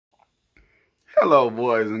Hello,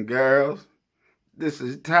 boys and girls. This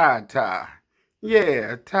is Ty.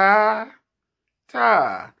 Yeah, Ty.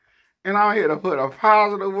 And I'm here to put a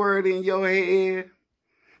positive word in your head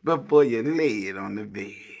before you lay it on the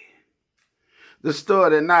bed. The story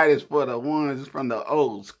tonight is for the ones from the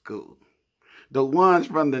old school, the ones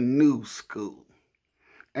from the new school,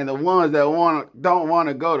 and the ones that don't want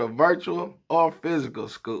to go to virtual or physical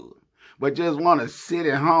school, but just want to sit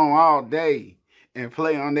at home all day and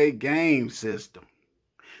play on their game system.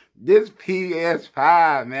 This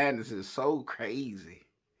PS5 madness is so crazy.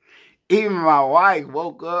 Even my wife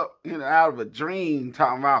woke up out of a dream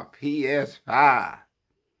talking about PS5.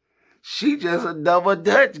 She just a double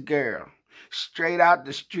Dutch girl, straight out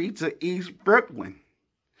the streets of East Brooklyn.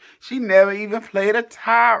 She never even played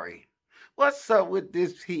Atari. What's up with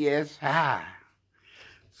this PS5?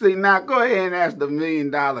 See, now go ahead and ask the $1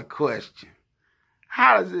 million question.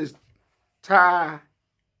 How does this tie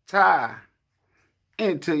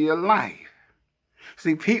into your life?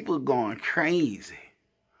 See, people going crazy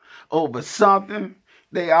over something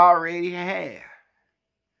they already have.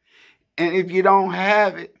 And if you don't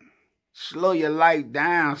have it, slow your life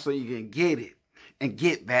down so you can get it and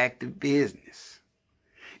get back to business.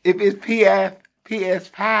 If it's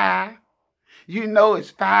PS5, you know it's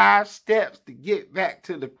 5 steps to get back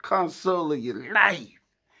to the console of your life.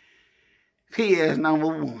 PS number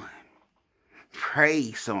 1,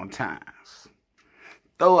 pray sometimes.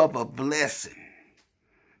 Throw up a blessing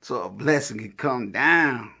so a blessing can come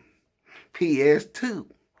down. PS2,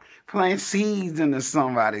 plant seeds into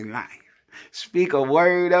somebody's life. Speak a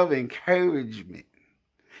word of encouragement.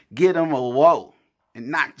 Get them a whoa and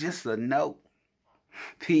not just a no.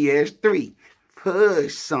 PS3,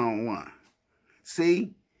 push someone.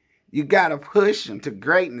 See, you got to push them to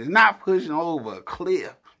greatness, not pushing over a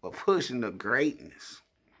cliff, but pushing to greatness.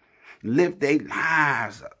 Lift their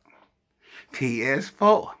lives up.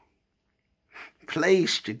 PS4, play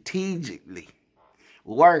strategically.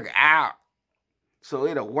 Work out so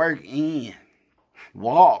it'll work in.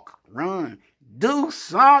 Walk, run, do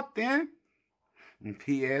something. And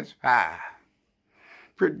PS5,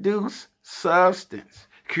 produce substance,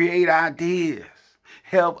 create ideas,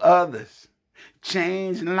 help others,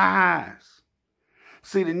 change lives.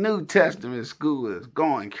 See, the New Testament school is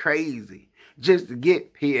going crazy just to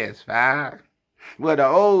get PS5. Well, the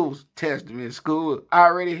Old Testament school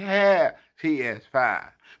already had PS5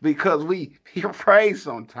 because we pray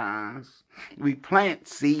sometimes. We plant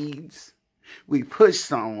seeds. We push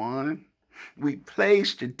someone. We play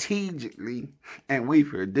strategically. And we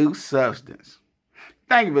produce substance.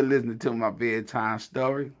 Thank you for listening to my bedtime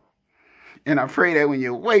story. And I pray that when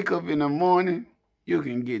you wake up in the morning, you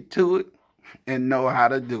can get to it and know how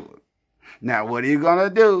to do it. Now, what are you going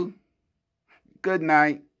to do? Good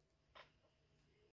night.